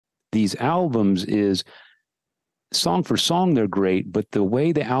these albums is song for song, they're great, but the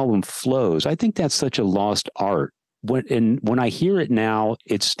way the album flows, I think that's such a lost art. When I hear it now,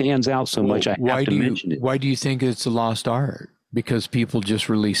 it stands out so much. I have to mention it. Why do you think it's a lost art? Because people just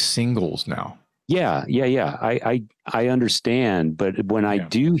release singles now. Yeah. I understand, but when I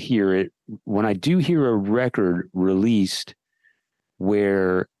do hear it, when I do hear a record released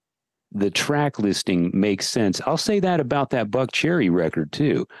where the track listing makes sense, I'll say that about that Buckcherry record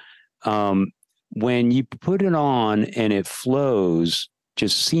too. When you put it on and it flows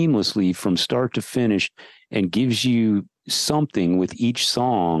just seamlessly from start to finish and gives you something with each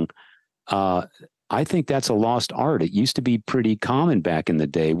song, I think that's a lost art. It used to be pretty common back in the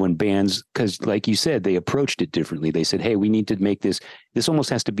day when bands, because like you said, they approached it differently. They said, hey, we need to make this almost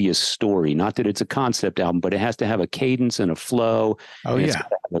has to be a story. Not that it's a concept album, but it has to have a cadence and a flow. Oh, yeah.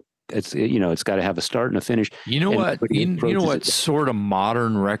 It's got to have a start and a finish. You know what? You know what sort of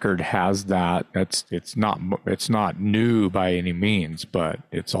modern record has that? It's not new by any means, but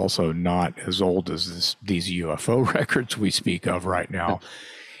it's also not as old as these UFO records we speak of right now.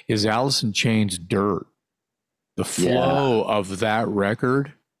 Is Alice in Chains' Dirt. The flow of that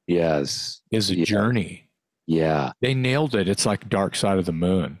record, is a journey. Yeah, they nailed it. It's like Dark Side of the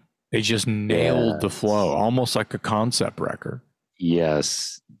Moon. They just nailed the flow, almost like a concept record.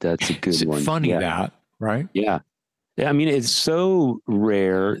 Yes, that's a good one. Funny that, right? Yeah. I mean, it's so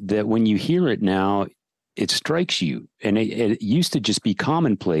rare that when you hear it now, it strikes you. And it used to just be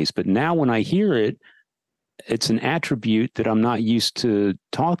commonplace. But now when I hear it, it's an attribute that I'm not used to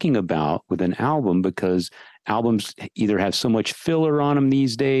talking about with an album, because albums either have so much filler on them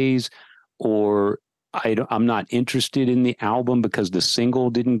these days, or I'm not interested in the album because the single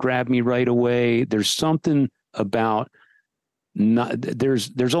didn't grab me right away. There's something about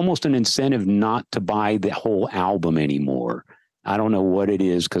there's almost an incentive not to buy the whole album anymore. I don't know what it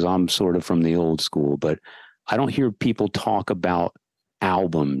is, because I'm sort of from the old school, but I don't hear people talk about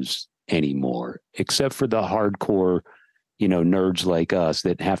albums anymore, except for the hardcore, nerds like us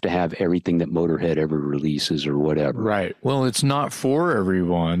that have to have everything that Motorhead ever releases or whatever. Right. Well, it's not for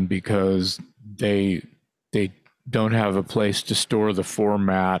everyone, because they don't have a place to store the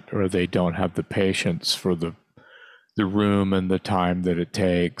format, or they don't have the patience for the room and the time that it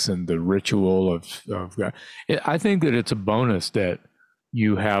takes and the ritual of I think that it's a bonus that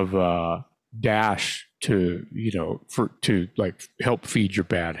you have Dash to like help feed your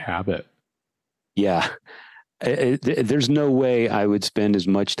bad habit. Yeah. There's no way I would spend as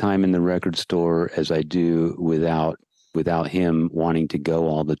much time in the record store as I do without him wanting to go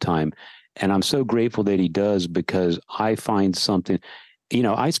all the time. And I'm so grateful that he does, because I find something,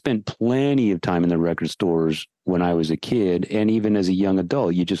 I spent plenty of time in the record stores when I was a kid, and even as a young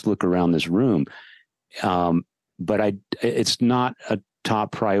adult. You just look around this room. But it's not a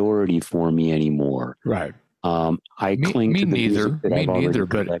top priority for me anymore. Right. I cling to the music that I've already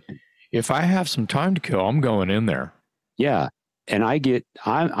collected. But if I have some time to kill, I'm going in there. Yeah. And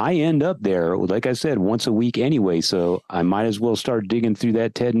I end up there, like I said, once a week anyway. So I might as well start digging through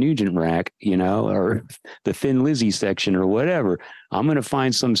that Ted Nugent rack, or the Thin Lizzy section or whatever. I'm going to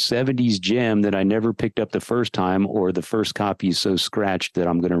find some 70s gem that I never picked up the first time, or the first copy is so scratched that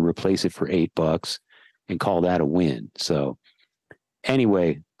I'm going to replace it for $8 and call that a win. So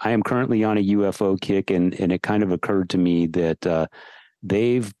anyway, I am currently on a UFO kick, and it kind of occurred to me that,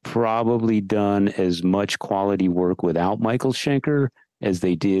 they've probably done as much quality work without Michael Schenker as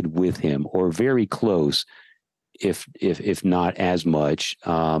they did with him, or very close, if not as much.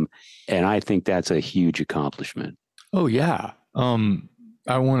 And I think that's a huge accomplishment. Oh yeah.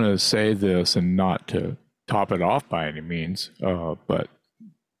 I want to say this, and not to top it off by any means, but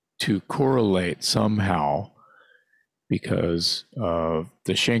to correlate somehow, because of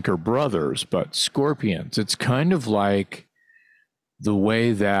the Schenker brothers, but Scorpions, it's kind of like the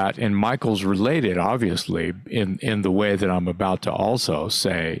way that, and Michael's related, obviously, in the way that I'm about to also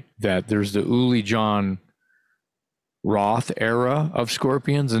say, that there's the Uli John Roth era of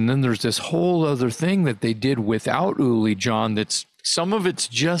Scorpions, and then there's this whole other thing that they did without Uli John, that's some of it's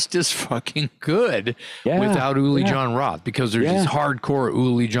just as fucking good without Uli John Roth, because there's this hardcore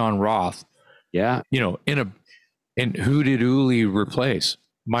Uli John Roth. Yeah. And who did Uli replace?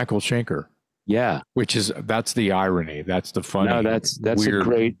 Michael Schenker. Yeah. That's the irony. That's the funny. No, that's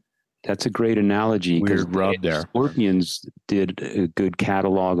a great analogy. Weird rub there. Scorpions did a good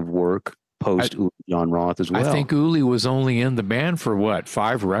catalog of work post Uli John Roth as well. I think Uli was only in the band for what,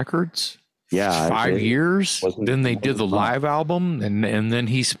 5 records? Yeah. 5 years. Then they did the live album, and then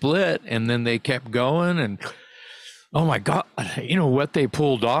he split, and then they kept going, and oh my God, what they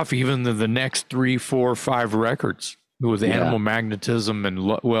pulled off even the next 3, 4, 5 records. with Animal Magnetism and,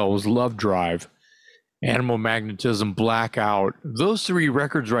 it was Love Drive, Animal Magnetism, Blackout. Those 3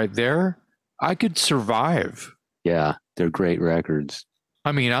 records right there, I could survive. Yeah, they're great records.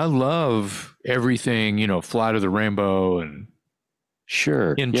 I mean, I love everything, Fly to the Rainbow and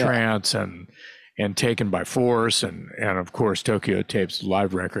In Trance and Taken by Force and of course Tokyo Tapes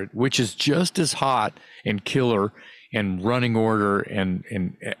live record, which is just as hot and killer and running order and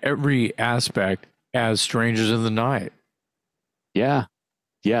in every aspect as Strangers in the Night. Yeah.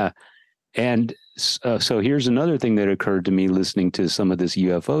 Yeah. And so here's another thing that occurred to me listening to some of this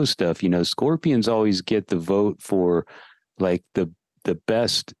UFO stuff. Scorpions always get the vote for like the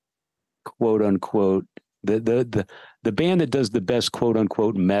best, quote unquote, the band that does the best, quote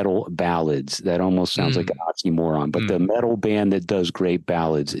unquote, metal ballads. That almost sounds like an oxymoron, but the metal band that does great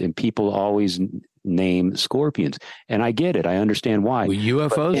ballads, and people always name Scorpions. And I get it. I understand why. Well,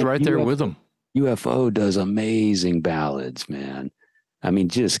 UFO's right there with them. UFO does amazing ballads, man. I mean,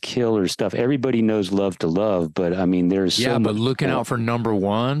 just killer stuff. Everybody knows Love to Love, but I mean, there's but looking out for number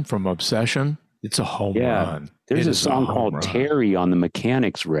 1 from Obsession, it's a home run. There's a song called Terry on the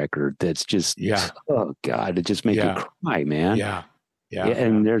Mechanics record that's just, oh God, it just makes you cry, man. Yeah.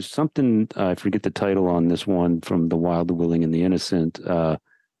 And there's something, I forget the title on this one, from The Wild, the Willing, and the Innocent. Hold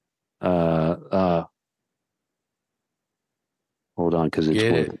on, because it's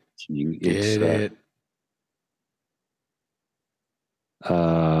worth mentioning. It's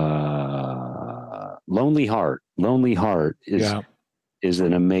Lonely Heart. Lonely Heart is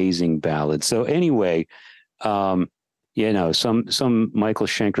an amazing ballad. So anyway, some Michael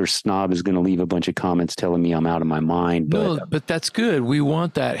Schenker snob is going to leave a bunch of comments telling me I'm out of my mind. But that's good. We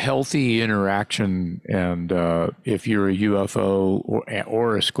want that healthy interaction. And if you're a UFO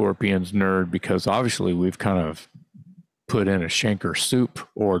or a Scorpions nerd, because obviously we've kind of put in a Schenker soup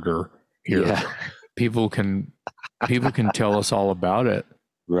order here. Yeah. People can tell us all about it.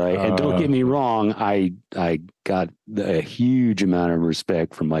 Right. And don't get me wrong, I got a huge amount of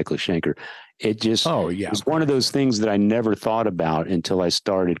respect for Michael Schenker. It just was one of those things that I never thought about until I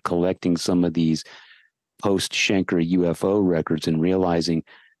started collecting some of these post-Schenker UFO records and realizing,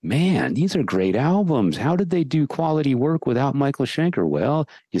 man, these are great albums. How did they do quality work without Michael Schenker? Well,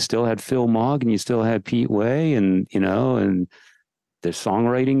 you still had Phil Mogg and you still had Pete Way, and and the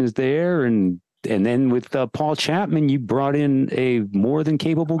songwriting is there, and then with Paul Chapman, you brought in a more than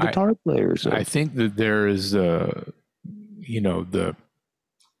capable guitar player. So I think that there is the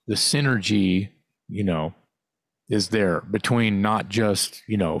synergy, is there between not just,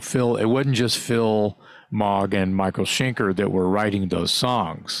 Phil. It wasn't just Phil Mogg and Michael Schenker that were writing those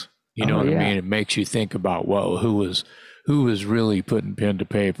songs. You know what I mean? It makes you think about, who was really putting pen to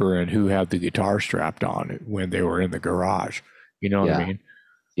paper and who had the guitar strapped on it when they were in the garage. You know what I mean?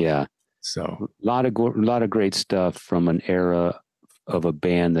 Yeah. So a lot of great stuff from an era of a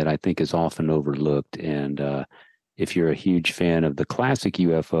band that I think is often overlooked. And if you're a huge fan of the classic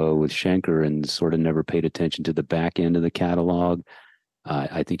UFO with Schenker and sort of never paid attention to the back end of the catalog,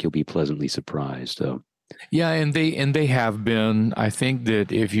 I think you'll be pleasantly surprised. So yeah, and they have been. I think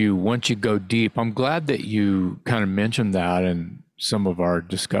that once you go deep, I'm glad that you kind of mentioned that in some of our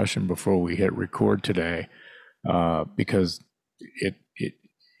discussion before we hit record today, because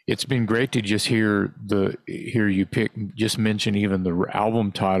it's been great to just hear you just mention even the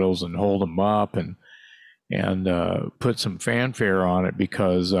album titles and hold them up and put some fanfare on it,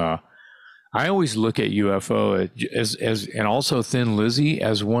 because I always look at UFO as and also Thin Lizzy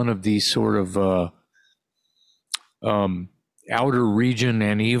as one of these sort of outer region,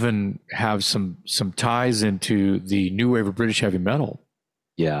 and even have some ties into the new wave of British heavy metal.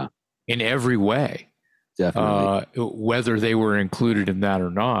 Yeah, in every way. Definitely. Whether they were included in that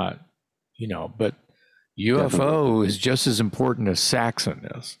or not, but UFO Definitely. Is just as important as Saxon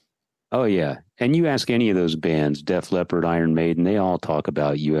is. Oh yeah. And you ask any of those bands, Def Leppard, Iron Maiden, they all talk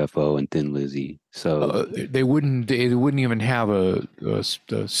about UFO and Thin Lizzy. So they wouldn't even have a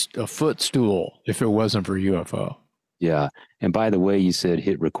footstool if it wasn't for UFO. Yeah. And by the way, you said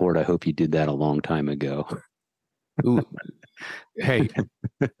hit record. I hope you did that a long time ago. Ooh. Hey,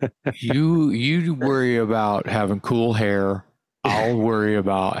 you worry about having cool hair. I'll worry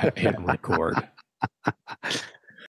about hitting record.